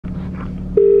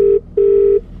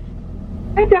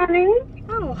Hi, darling.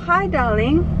 Oh, hi,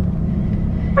 darling.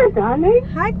 Hi, darling.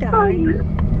 Hi,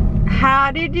 darling.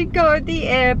 How did you go at the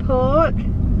airport?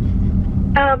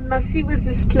 Mussy was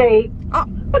asleep. Oh.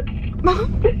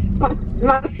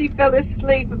 Mussy fell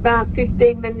asleep about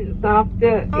 15 minutes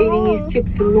after eating his chips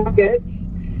and nuggets.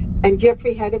 And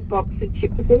Jeffrey had a box of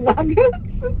chips and nuggets.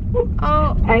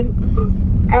 Oh. And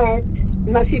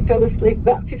Mussy fell asleep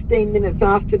about 15 minutes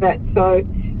after that.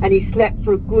 And he slept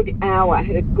for a good hour,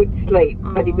 had a good sleep.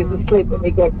 But he was asleep when we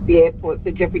got to the airport,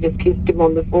 so Jeffrey just kissed him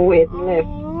on the forehead and left.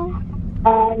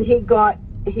 And he got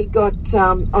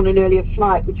on an earlier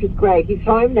flight, which was great. He's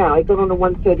home now. He got on a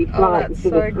 1:30 flight. That's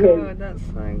so good. That's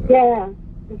so good. Yeah,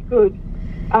 it's good.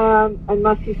 And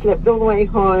Mussy slept all the way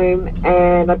home,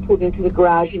 and I pulled into the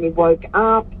garage and he woke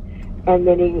up, and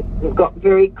then he got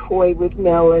very coy with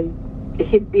Mel and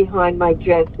hid behind my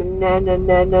dress and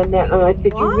and I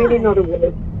said, "You're really not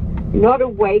awake. You're not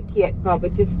awake yet,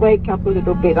 Robert. Just wake up a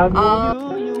little bit."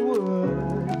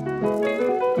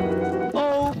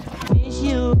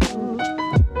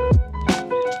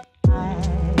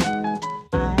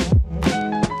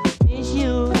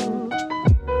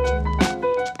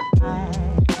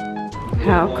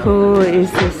 How cool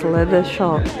is this leather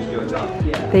shop?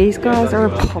 These guys are a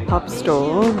pop-up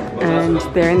store and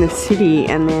they're in the city,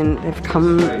 and then they've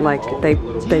come, like, they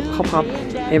pop up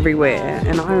everywhere.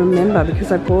 And I remember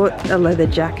because I bought a leather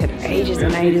jacket ages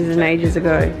and ages and ages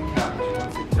ago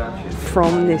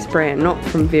from this brand, not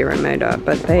from Vera Moda,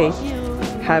 but they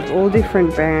have all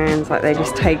different brands. Like, they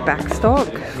just take back stock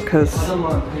because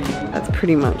that's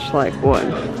pretty much like what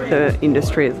the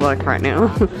industry is like right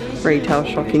now. Retail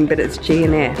shopping, but it's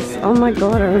G&S. Oh my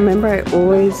god, I remember I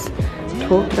always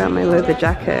talked about my leather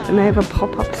jacket, and they have a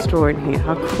pop-up store in here.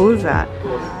 How cool is that?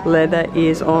 Leather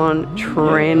is on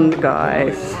trend,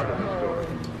 guys.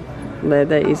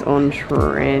 Leather is on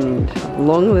trend.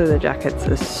 Long leather jackets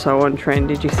are so on trend.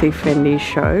 Did you see Fendi's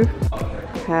show?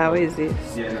 How is this?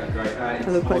 I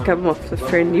look like I'm off the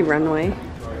Fendi runway.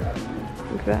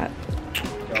 Look at that.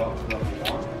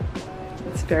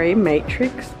 It's very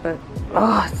Matrix, but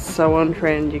oh, it's so on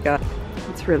trend, you guys.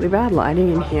 It's really bad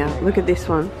lighting in here. Look at this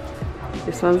one.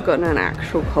 This one's got an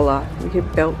actual collar. You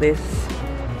could belt this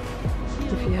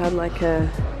if you had like a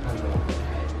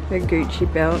Gucci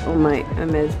belt or my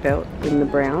Hermes belt in the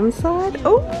brown side.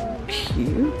 Oh,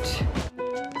 cute.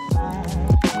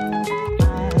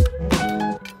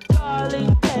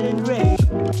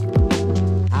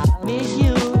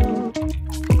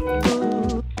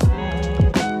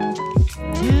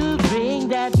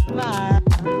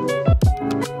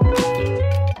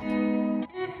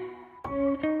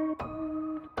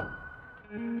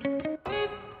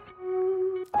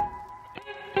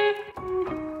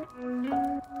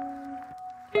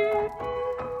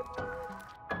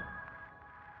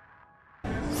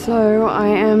 So I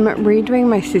am redoing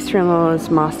my sister-in-law's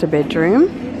master bedroom.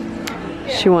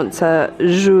 She wants a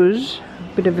zhuzh,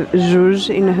 bit of zhuzh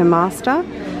in her master.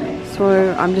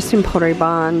 So I'm just in Pottery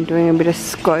Barn doing a bit of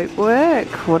scope work,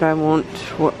 what I want,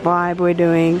 what vibe we're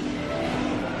doing.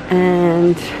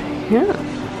 And yeah,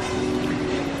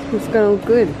 it's gonna look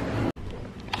good.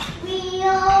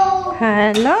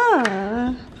 Hello.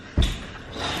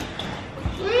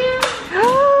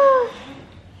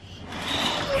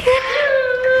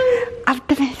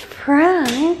 Optimus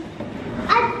Prime.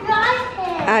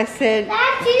 I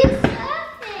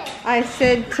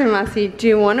said to Mussy, do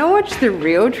you want to watch the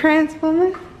real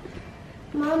Transformers?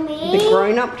 Mommy? The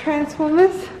grown-up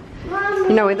Transformers? Mommy?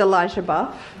 You know, with Elijah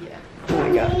Buff? Yeah. Oh my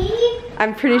god.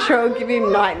 I'm pretty sure it'll give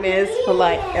him nightmares for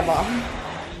like ever.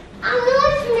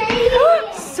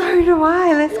 So do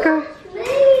I. Let's go.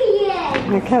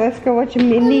 Okay, let's go watch a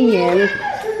Minion.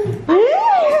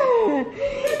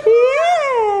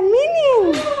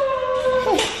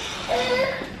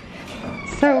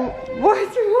 So,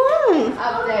 what's wrong?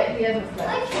 Update, he hasn't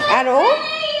slept. At all?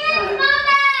 No.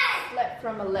 Slept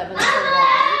from 11 to 1.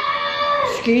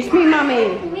 Excuse me,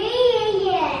 Mummy.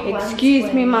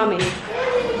 Excuse me, Mummy.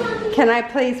 Can I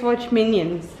please watch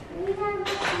Minions?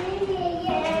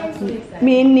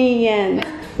 Minions.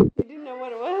 You didn't know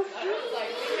what it was?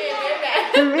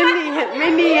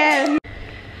 Minion.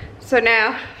 So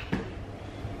now,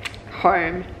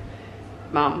 home,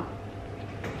 Mum,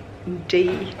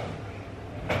 D.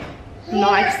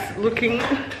 Nice looking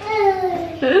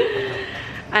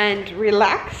and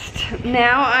relaxed.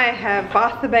 Now I have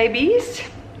bath the babies,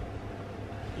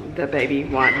 the baby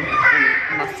one and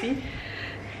Mussy,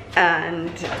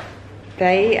 and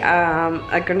they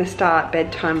are going to start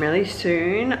bedtime really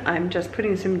soon. I'm just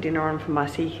putting some dinner on for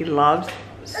Mussy. He loves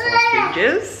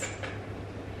sausages.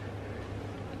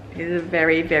 He's a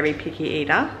very, very picky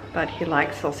eater, but he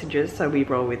likes sausages, so we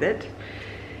roll with it.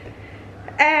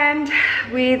 And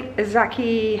with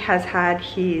Zaki has had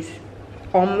his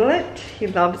omelette. He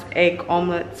loves egg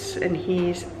omelettes, and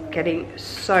he's getting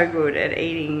so good at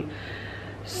eating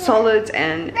solids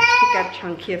and thicker,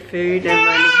 chunkier food and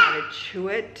learning how to chew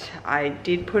it. I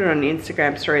did put it on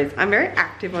Instagram stories. I'm very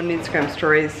active on Instagram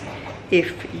stories.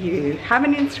 If you have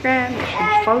an Instagram, you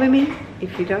should follow me.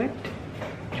 If you don't,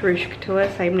 Jerusha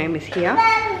Couture, same name as here.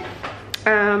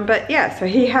 But yeah, so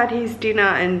he had his dinner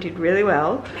and did really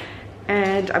well.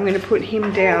 And I'm going to put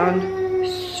him down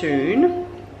soon.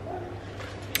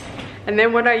 And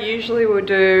then what I usually will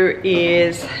do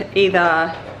is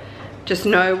either just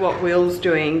know what Will's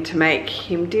doing to make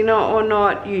him dinner or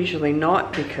not. Usually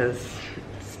not, because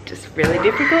it's just really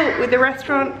difficult with a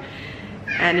restaurant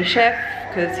and a chef,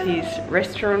 because his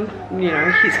restaurant, you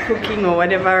know, he's cooking or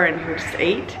whatever and he'll just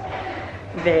eat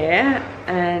there.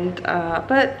 And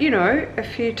but you know, a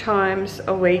few times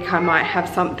a week I might have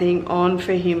something on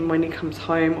for him when he comes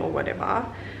home or whatever,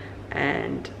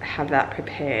 and have that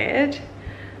prepared.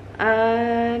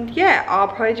 And yeah, I'll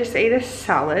probably just eat a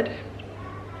salad,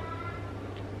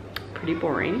 pretty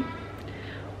boring,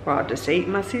 or I'll just eat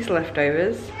Mussie's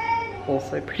leftovers,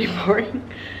 also pretty boring.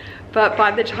 But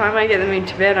by the time I get them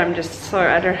into bed, I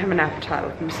don't have an appetite,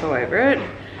 like I'm so over it.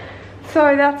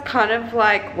 So that's kind of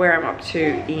like where I'm up to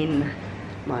in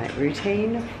my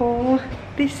routine for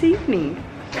this evening.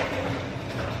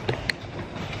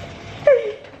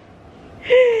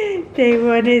 They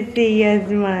want to see your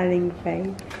smiling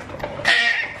face.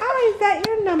 Oh, is that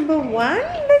your number one?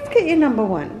 Let's get your number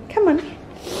one. Come on.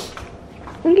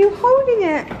 Are you holding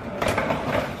it?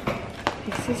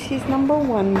 This is his number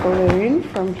one balloon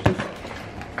from his...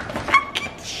 Look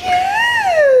at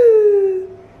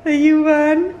you! Are you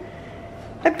one?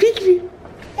 A piggy.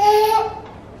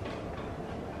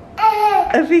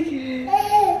 A piggy.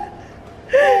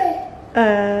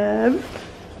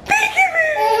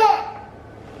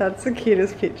 That's the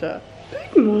cutest picture.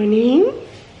 Good morning.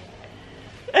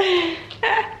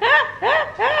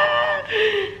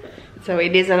 So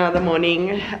it is another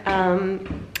morning.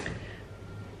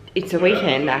 It's a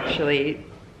weekend actually,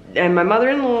 and my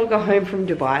mother-in-law got home from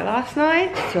Dubai last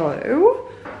night, so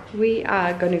we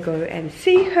are gonna go and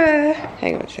see her.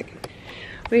 Hang on a second.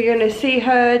 We're gonna see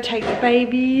her, take the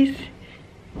babies.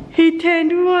 He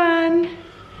turned 1.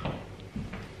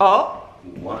 Oh.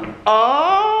 1.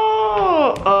 Oh.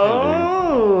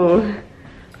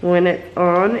 When it's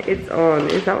on, it's on.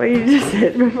 Is that what you just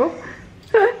said before?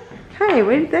 Hey,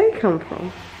 where did they come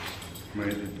from? Where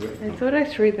did it go? I thought I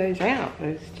threw those out,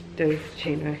 those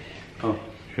chinos. Oh,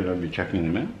 should I be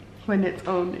checking them out? When it's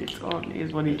on,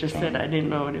 is what he just said. I didn't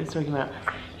know what he was talking about.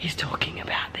 He's talking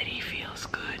about that he feels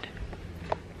good.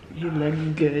 He looks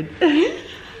good.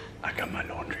 I got my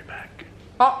laundry back.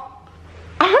 Oh.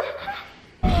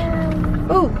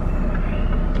 Oh.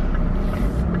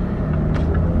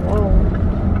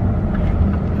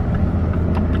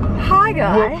 Hi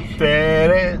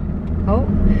guys. Oh,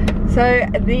 so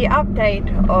the update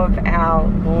of our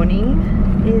morning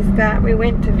is that we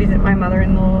went to visit my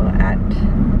mother-in-law at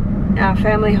our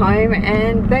family home,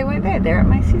 and they weren't there. They're at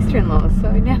my sister-in-law,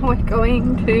 so now we're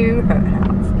going to her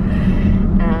house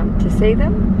to see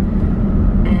them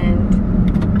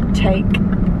and take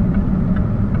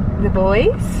the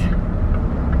boys.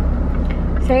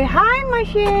 Say hi,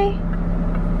 Mushy.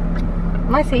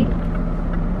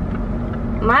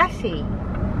 Mushy.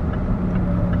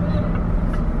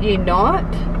 You're not?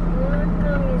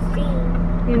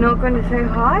 You're not going to say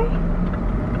hi?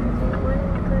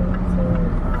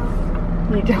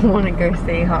 You don't want to go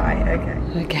say hi? Okay.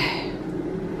 Okay.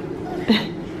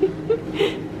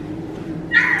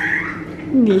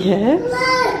 Yes?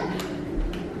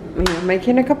 We're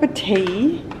making a cup of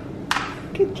tea.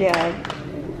 Good job.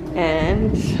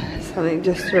 And something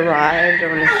just arrived. I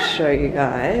want to show you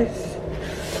guys.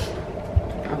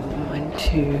 I want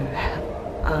to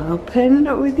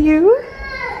open with you.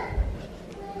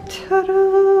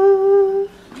 Ta-da!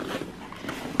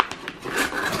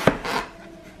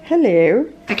 Hello.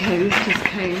 Okay, this just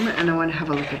came and I want to have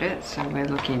a look at it, so we're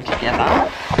looking together.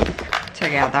 So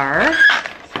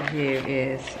here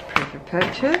is proof of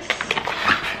purchase.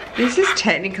 This is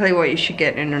technically what you should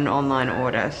get in an online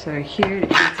order. So here is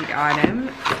the item,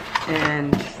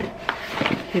 and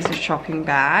here's a shopping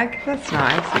bag. That's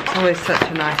nice. It's always such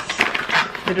a nice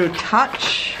little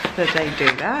touch that they do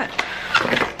that.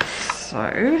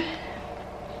 So,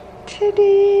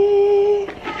 ta-da!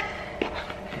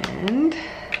 And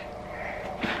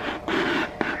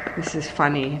this is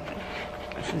funny.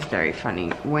 This is very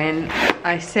funny. When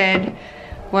I said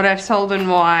what I've sold and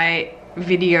why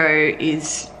video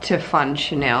is to fund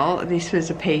Chanel. This was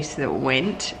a piece that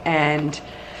went, and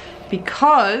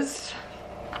because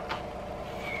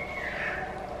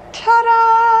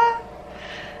ta-da!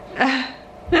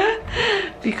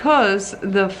 Because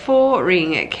the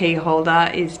 4-ring key holder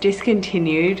is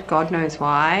discontinued, God knows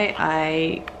why,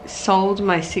 I sold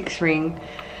my 6-ring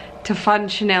to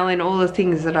fund Chanel in all the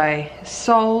things that I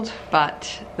sold,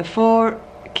 but the 4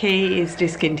 key is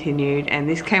discontinued, and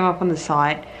this came up on the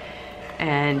site,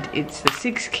 and it's the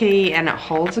 6 key and it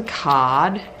holds a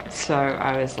card, so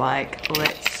I was like,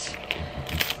 let's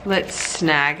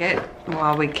snag it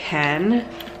while we can.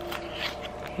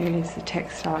 Here's the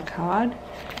textile card.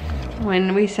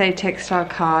 When we say textile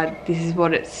card, this is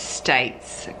what it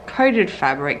states: coated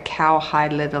fabric,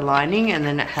 cowhide leather lining, and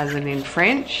then it has it in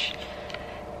French,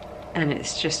 and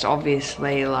it's just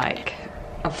obviously like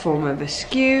a form of a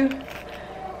SKU,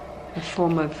 a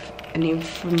form of an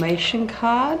information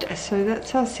card. So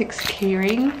that's our 6 key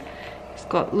ring. It's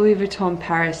got Louisvuitton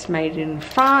Paris made in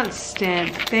France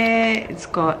stamped there. It's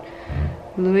got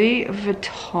Louis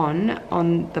Vuitton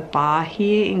on the bar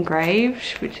here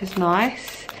engraved, which is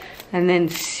nice, and then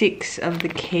 6 of the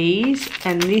keys,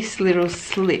 and this little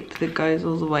slip that goes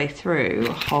all the way through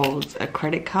holds a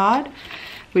credit card,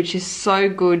 which is so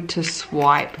good to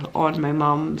swipe on my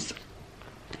mum's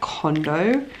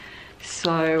condo.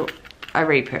 So I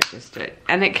repurchased it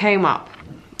and it came up.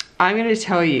 I'm going to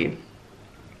tell you,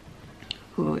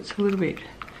 oh, it's a little bit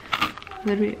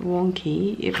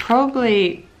wonky. It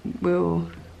probably will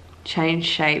change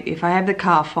shape if I have the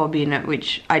car fob in it,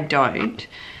 which I don't.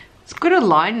 It's good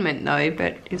alignment though,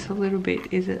 but it's a little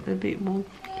bit, is it a bit wonky?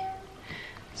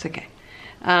 It's okay.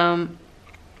 I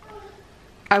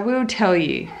will tell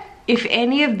you, if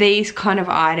any of these kind of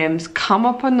items come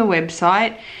up on the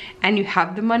website and you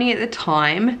have the money at the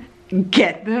time,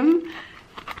 get them.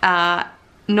 Not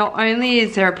only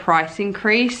is there a price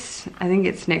increase, I think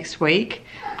it's next week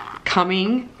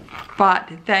coming, but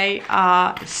they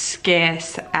are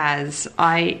scarce as.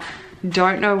 I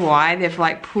don't know why they've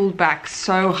like pulled back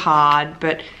so hard,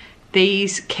 but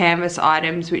these canvas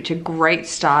items, which are great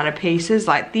starter pieces,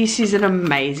 like this is an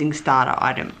amazing starter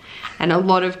item, and a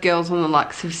lot of girls on the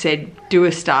Luxe have said do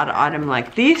a starter item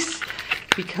like this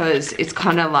because it's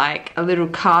kind of like a little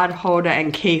card holder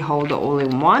and key holder all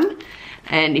in one.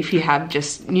 And if you have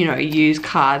just, you know, used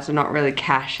cards and not really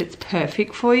cash, it's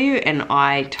perfect for you, and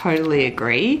I totally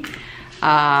agree.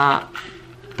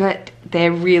 But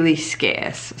they're really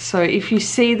scarce. So if you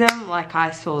see them, like I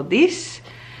saw this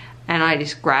and I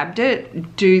just grabbed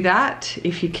it, do that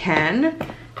if you can,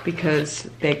 because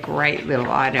they're great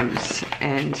little items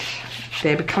and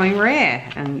they're becoming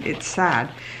rare and it's sad.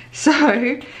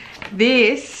 So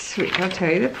this, which I'll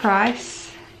tell you the price,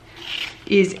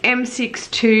 is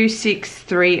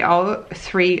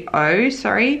M62630,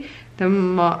 sorry,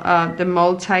 the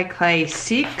multi-clay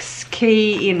 6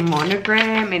 key in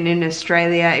monogram, and in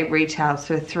Australia it retails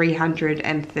for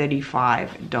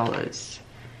 $335.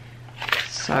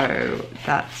 So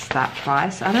that's that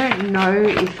price. I don't know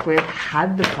if we've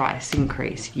had the price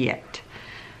increase yet,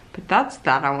 but that's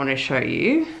that I want to show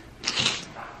you.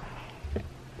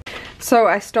 So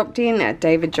I stopped in at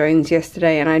David Jones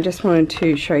yesterday and I just wanted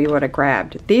to show you what I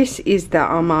grabbed. This is the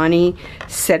Armani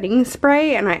setting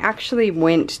spray, and I actually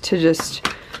went to just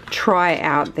try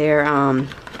out their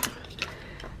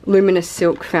Luminous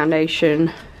Silk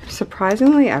foundation.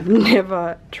 Surprisingly, I've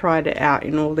never tried it out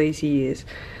in all these years.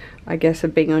 I guess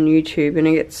of being on YouTube, and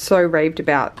it gets so raved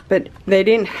about. But they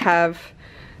didn't have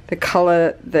the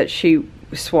colour that she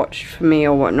swatched for me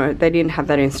or whatnot. They didn't have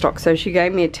that in stock. So she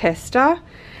gave me a tester.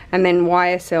 And then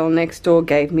YSL next door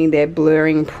gave me their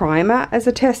blurring primer as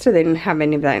a tester. They didn't have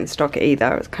any of that in stock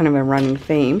either. It was kind of a running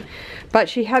theme. But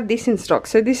she had this in stock.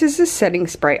 So this is a setting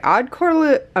spray. I'd call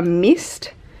it a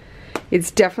mist.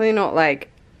 It's definitely not like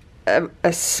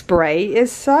a spray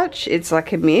as such. It's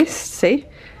like a mist. See?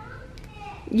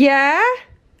 Yeah?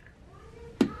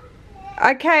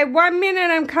 Okay, 1 minute,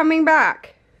 I'm coming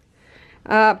back.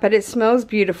 But it smells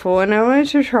beautiful. And I wanted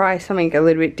to try something a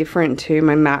little bit different to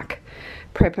my MAC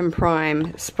Prep and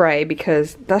Prime spray,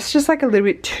 because that's just like a little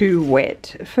bit too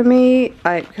wet for me.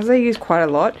 Because I use quite a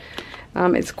lot,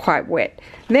 it's quite wet.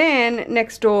 Then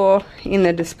next door in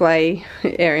the display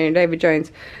area in David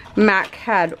Jones, MAC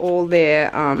had all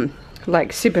their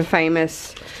like super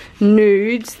famous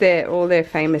nudes, all their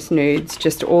famous nudes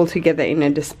just all together in a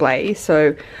display.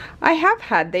 So I have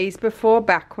had these before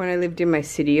back when I lived in my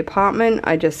city apartment.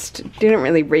 I just didn't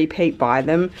really repeat buy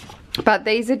them. But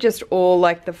these are just all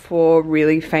like the 4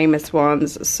 really famous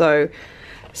ones. So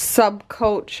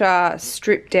Subculture,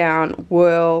 Strip Down,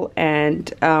 Whirl,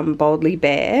 and Boldly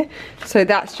Bare. So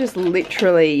that's just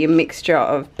literally a mixture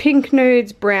of pink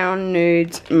nudes, brown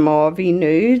nudes, mauvey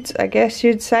nudes, I guess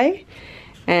you'd say.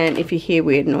 And if you hear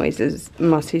weird noises,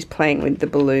 Mussy's playing with the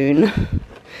balloon.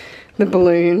 The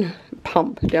balloon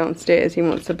pump downstairs. He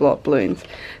wants to blow up balloons.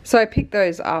 So I picked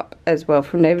those up as well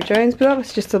from David Jones, but that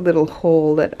was just a little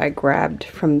haul that I grabbed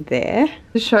from there.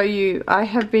 To show you, I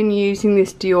have been using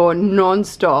this Dior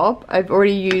non-stop. I've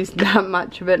already used that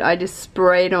much of it. I just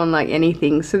sprayed on like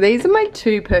anything. So these are my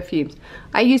 2 perfumes.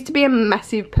 I used to be a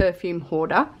massive perfume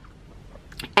hoarder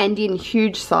and in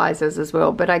huge sizes as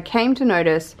well, but I came to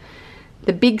notice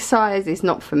the big size is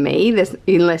not for me,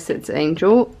 unless it's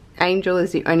Angel. Angel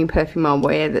is the only perfume I'll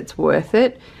wear that's worth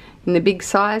it in the big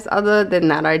size. Other than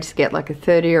that, I just get like a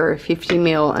 30 or a 50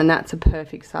 ml, and that's a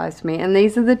perfect size for me. And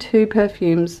these are the 2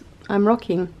 perfumes I'm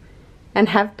rocking and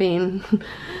have been.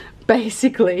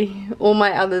 Basically, all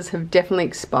my others have definitely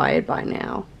expired by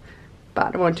now,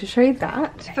 but I want to show you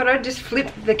that. I thought I'd just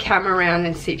flip the camera around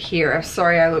and sit here. I'm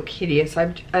sorry I look hideous.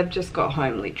 I've just got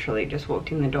home, literally just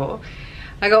walked in the door.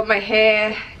 I got my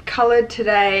hair colored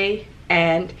today,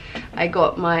 and I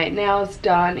got my nails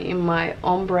done in my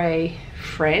ombre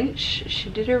French. She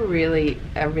did a really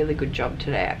good job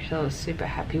today, actually. I was super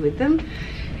happy with them.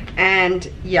 And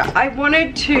yeah, I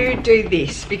wanted to do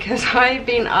this because I've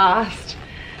been asked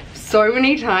so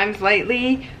many times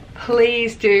lately,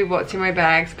 please do what's in my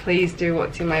bags, please do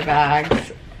what's in my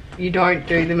bags. You don't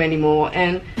do them anymore.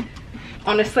 And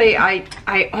honestly, I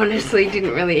honestly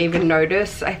didn't really even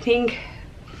notice. I think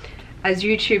as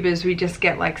YouTubers, we just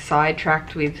get like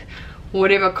sidetracked with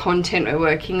whatever content we're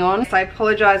working on. So I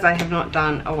apologize, I have not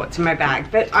done a what's in my bag,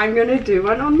 but I'm gonna do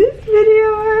one on this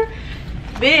video.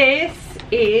 This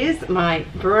is my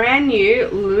brand new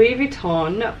Louis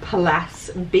Vuitton Palace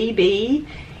BB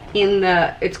in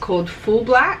the, it's called full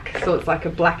black, so it's like a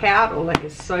blackout or like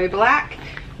a so black,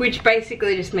 which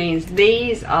basically just means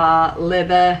these are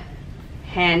leather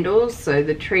handles, so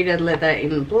the treated leather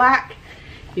in black.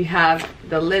 You have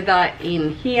the leather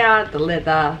in here, the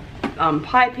leather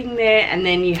piping there, and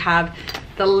then you have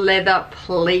the leather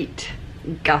pleat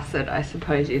gusset, I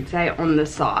suppose you'd say, on the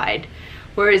side.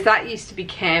 Whereas that used to be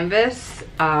canvas,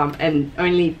 and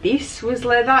only this was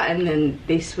leather, and then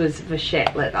this was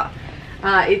vachette leather.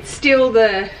 It's still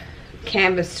the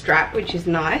canvas strap, which is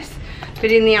nice, but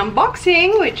in the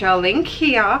unboxing, which I'll link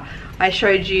here, I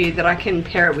showed you that I can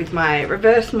pair it with my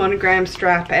reverse monogram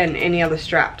strap and any other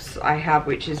straps I have,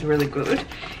 which is really good.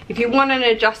 If you want an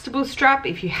adjustable strap,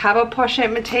 if you have a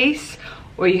Pochette Matisse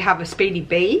or you have a Speedy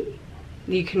B,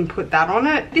 you can put that on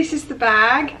it. This is the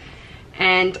bag,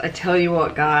 and I tell you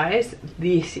what guys,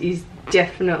 this is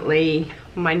definitely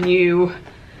my new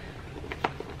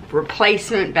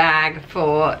replacement bag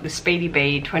for the Speedy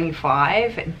B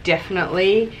 25.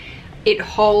 Definitely. It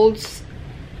holds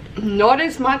not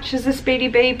as much as a Speedy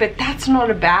B, but that's not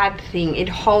a bad thing. It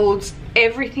holds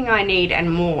everything I need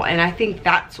and more, and I think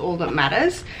that's all that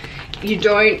matters. You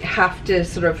don't have to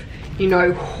sort of, you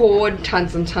know, hoard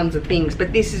tons and tons of things,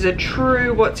 but this is a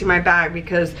true what's in my bag,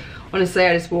 because honestly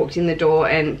I just walked in the door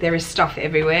and there is stuff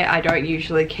everywhere. I don't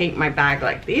usually keep my bag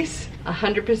like this.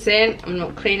 100%, I'm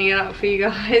not cleaning it up for you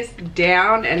guys,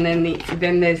 down, and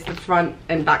then there's the front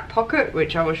and back pocket,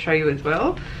 which I will show you as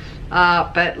well.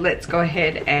 But let's go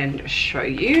ahead and show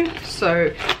you.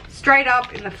 So straight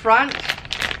up in the front,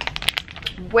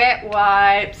 wet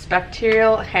wipes,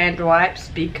 bacterial hand wipes,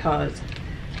 because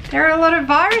there are a lot of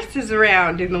viruses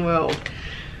around in the world.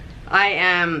 I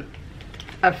am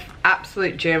an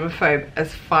absolute germaphobe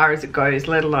as far as it goes,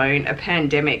 let alone a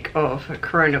pandemic of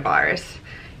coronavirus.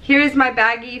 Here is my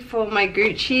baggie for my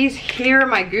Gucci's. Here are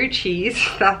my Gucci's.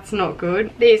 That's not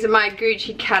good. These are my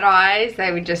Gucci cat eyes.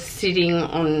 They were just sitting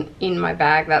in my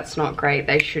bag. That's not great.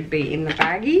 They should be in the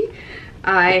baggie.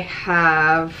 I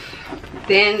have,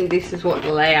 then this is what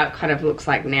the layout kind of looks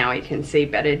like now. You can see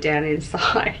better down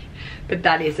inside, but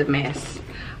that is a mess.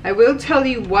 I will tell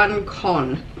you one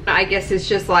con. I guess it's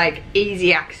just like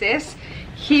easy access.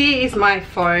 Here is my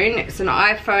phone. It's an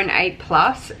iPhone 8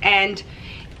 Plus, and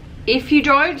if you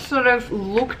don't sort of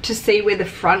look to see where the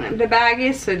front of the bag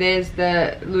is, so there's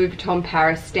the Louis Vuitton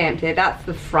Paris stamp there, that's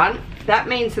the front. That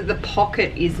means that the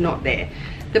pocket is not there.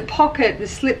 The pocket, the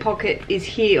slip pocket, is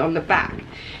here on the back.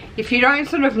 If you don't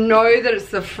sort of know that it's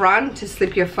the front to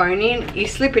slip your phone in, you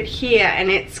slip it here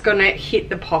and it's gonna hit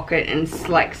the pocket and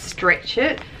like stretch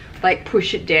it, like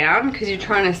push it down, because you're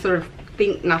trying to sort of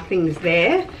think nothing's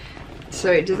there.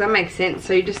 So does that make sense?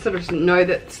 So you just sort of know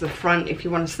that it's the front if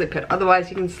you want to slip it. Otherwise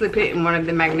you can slip it in one of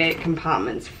the magnetic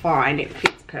compartments, fine, it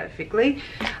fits perfectly.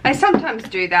 I sometimes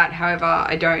do that, however,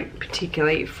 I don't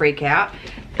particularly freak out.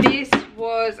 This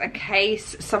was a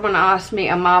case, someone asked me,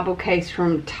 a marble case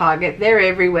from Target. They're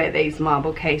everywhere, these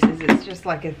marble cases. It's just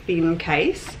like a thin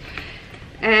case.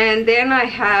 And then I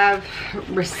have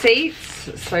receipts,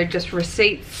 so just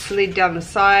receipts slid down the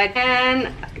side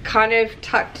and kind of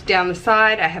tucked down the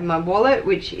side. I have my wallet,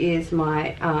 which is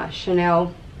my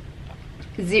Chanel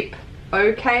zip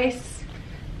O case,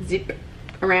 zip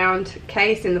around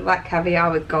case in the black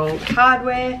caviar with gold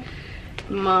hardware.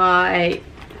 My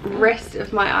rest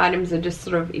of my items are just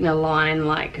sort of in a line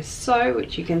like so,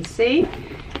 which you can see.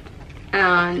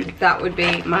 And that would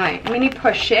be my mini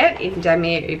pochette in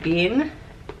Damier Ubin.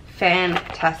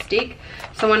 Fantastic.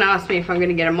 Someone asked me if I'm going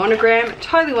to get a monogram.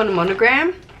 Totally want a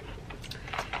monogram.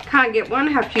 Can't get one,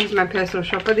 have to use my personal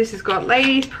shopper. This has got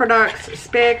ladies products,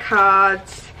 spare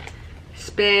cards,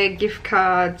 spare gift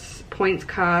cards, points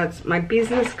cards, my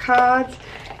business cards.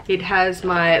 It has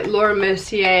my Laura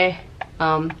Mercier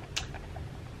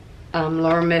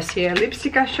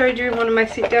lipstick I showed you in one of my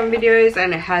sit down videos,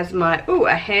 and it has my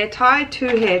a hair tie, 2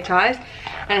 hair ties,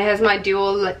 and it has my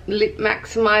dual lip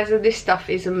maximizer. This stuff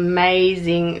is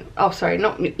amazing. Oh sorry,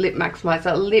 not lip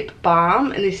maximizer, lip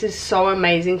balm, and this is so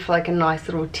amazing for like a nice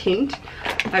little tint.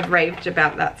 I've raved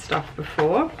about that stuff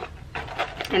before.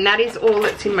 And that is all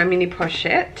that's in my mini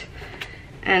pochette.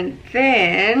 And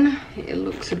then it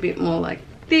looks a bit more like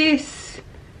this.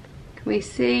 Can we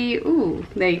see? Ooh,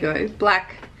 there you go.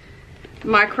 Black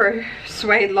micro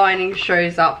suede lining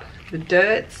shows up the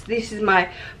dirts. This is my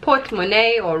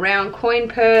porte-monnaie or round coin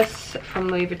purse from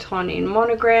Louis Vuitton in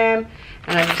monogram,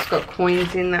 and I've just got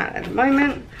coins in that at the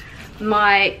moment.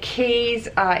 My keys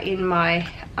are in my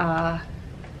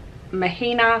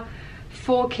Mahina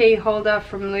 4-key holder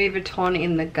from Louis Vuitton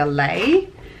in the Galet.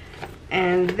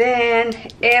 And then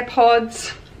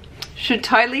AirPods. Should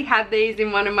totally have these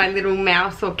in one of my little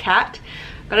mouse or cat,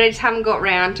 but I just haven't got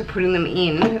round to putting them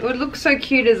in. It would look so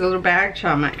cute as a little bag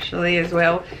charm actually as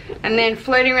well. And then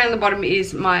floating around the bottom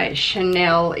is my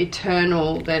Chanel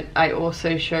Eternal that I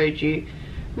also showed you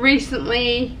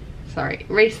recently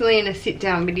in a sit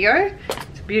down video.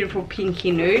 It's a beautiful pinky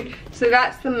nude. So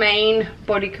that's the main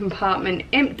body compartment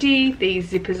empty.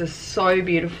 These zippers are so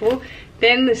beautiful.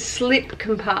 Then the slip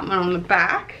compartment on the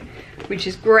back, which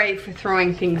is great for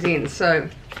throwing things in. So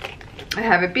I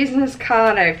have a business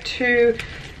card, I have 2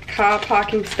 car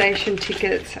parking station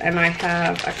tickets, and I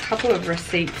have a couple of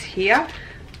receipts here.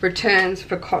 Returns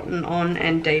for Cotton On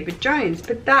and David Jones.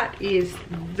 But that is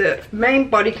the main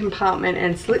body compartment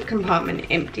and slip compartment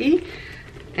empty.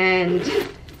 And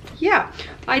yeah,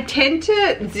 I tend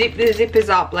to zip the zippers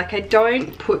up. Like, I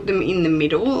don't put them in the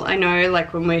middle. I know,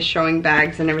 like, when we're showing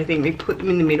bags and everything, we put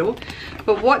them in the middle.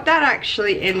 But what that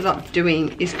actually ends up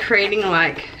doing is creating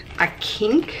like a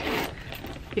kink.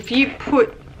 If you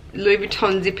put Louis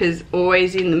Vuitton zippers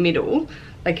always in the middle,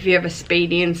 like if you have a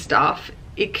Speedy and stuff,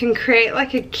 it can create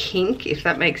like a kink, if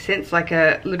that makes sense, like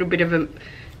a little bit of a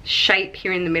shape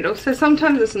here in the middle. So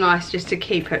sometimes it's nice just to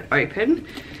keep it open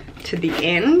to the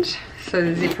end, so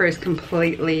the zipper is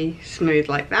completely smooth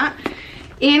like that.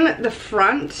 In the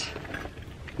front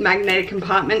magnetic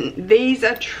compartment, these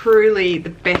are truly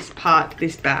the best part of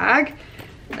this bag,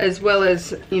 as well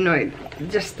as, you know,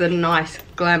 just the nice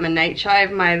glamour nature. I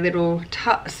have my little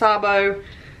Thomas Sabo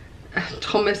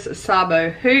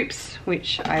hoops,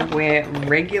 which I wear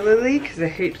regularly because the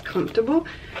hoop's comfortable.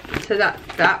 So that's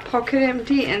that pocket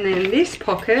empty, and then this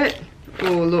pocket,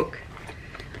 oh look,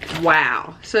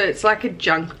 wow. So it's like a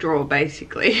junk drawer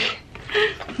basically.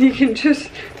 You can just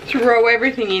throw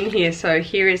everything in here. So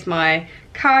here is my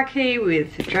car key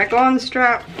with the dragon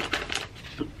strap.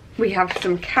 We have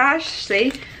some cash,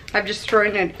 see, I've just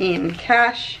thrown it in.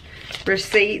 Cash,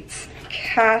 receipts,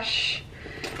 cash.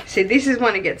 See, this is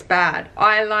when it gets bad.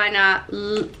 Eyeliner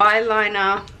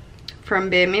from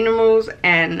Bare Minerals,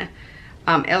 and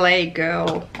LA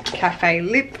Girl Cafe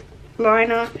lip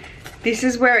liner. This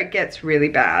is where it gets really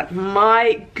bad.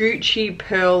 My Gucci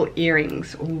pearl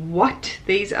earrings. What?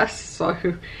 These are so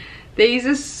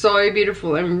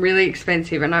beautiful and really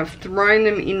expensive, and I've thrown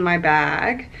them in my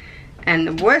bag. And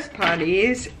the worst part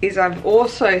is I've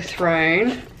also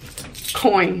thrown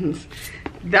coins.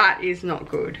 That is not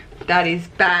good. That is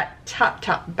bad,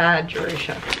 bad,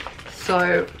 Jerusha.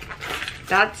 So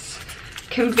that's,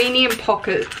 convenient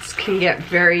pockets can get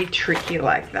very tricky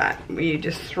like that. You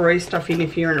just throw stuff in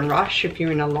if you're in a rush, if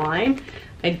you're in a line.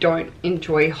 I don't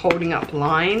enjoy holding up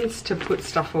lines to put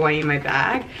stuff away in my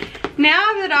bag.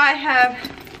 Now that I have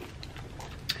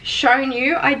shown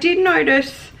you, I did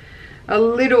notice a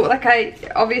little,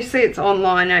 like, obviously it's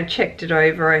online, I checked it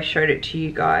over, I showed it to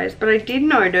you guys, but I did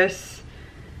notice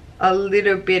a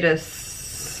little bit of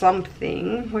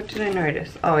something. What did I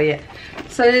notice? Oh yeah,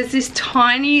 so there's this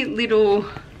tiny little,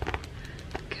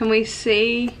 can we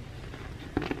see,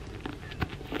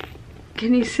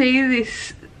 can you see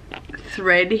this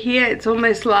thread here? It's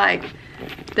almost like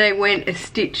they went a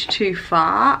stitch too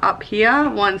far up here,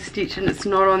 one stitch, and it's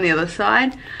not on the other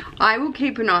side. I will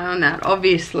keep an eye on that,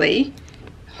 obviously.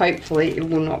 Hopefully it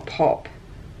will not pop,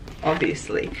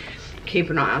 obviously. Keep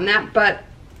an eye on that, but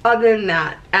other than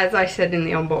that, as I said in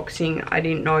the unboxing, I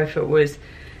didn't know if it was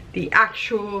the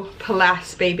actual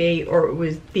Palace BB or it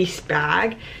was this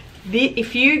bag.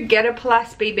 If you get a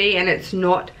Palace BB and it's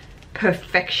not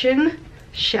perfection,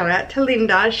 shout out to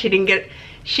Linda. She didn't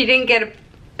get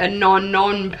a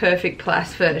non-perfect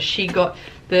Palace first. She got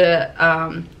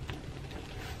the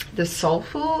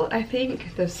soulful, I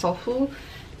think, the soulful,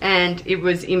 and it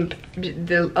was in,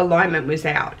 the alignment was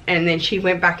out, and then she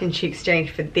went back and she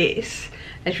exchanged for this,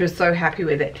 and she was so happy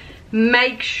with it.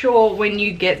 Make sure when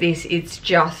you get this, it's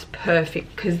just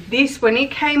perfect, because this, when it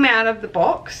came out of the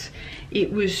box,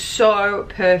 it was so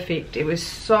perfect. It was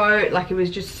so, like, it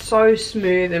was just so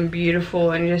smooth and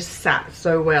beautiful and just sat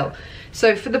so well.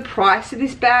 So for the price of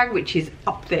this bag, which is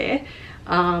up there,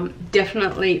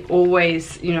 definitely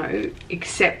always, you know,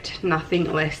 accept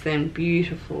nothing less than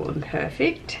beautiful and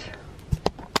perfect.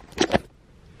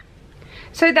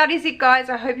 So that is it, guys.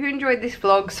 I hope you enjoyed this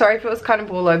vlog. Sorry if it was kind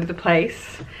of all over the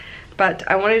place, but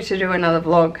I wanted to do another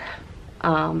vlog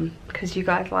because you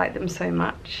guys like them so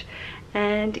much.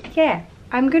 And yeah,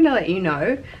 I'm gonna let you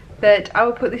know that I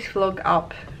will put this vlog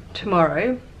up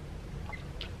tomorrow,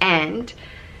 and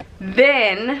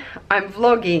then I'm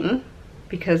vlogging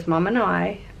because Mum and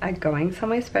I are going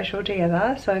somewhere special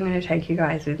together, so I'm going to take you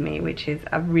guys with me, which is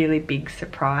a really big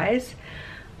surprise.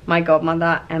 My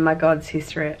godmother and my god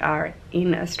sister are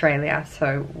in Australia,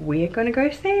 so we're going to go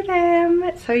see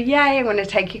them. So yay, I'm going to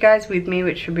take you guys with me,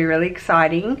 which will be really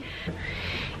exciting.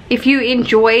 If you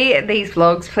enjoy these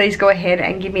vlogs, please go ahead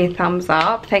and give me a thumbs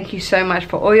up. Thank you so much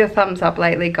for all your thumbs up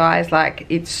lately, guys. Like,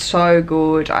 it's so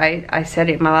good. I said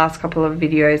it in my last couple of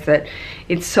videos that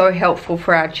it's so helpful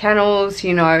for our channels.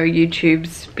 You know,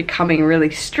 YouTube's becoming really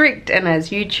strict, and as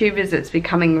YouTubers, it's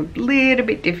becoming a little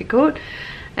bit difficult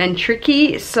and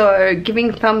tricky. So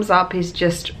giving thumbs up is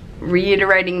just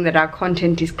reiterating that our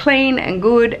content is clean and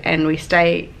good, and we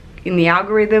stay in the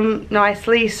algorithm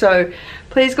nicely. So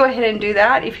please go ahead and do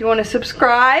that. If you want to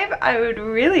subscribe, I would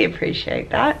really appreciate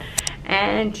that.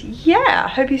 And yeah, I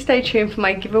hope you stay tuned for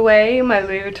my giveaway, my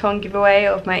Louis Vuitton giveaway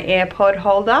of my AirPod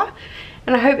holder.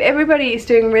 And I hope everybody is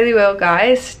doing really well,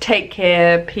 guys. Take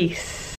care. Peace.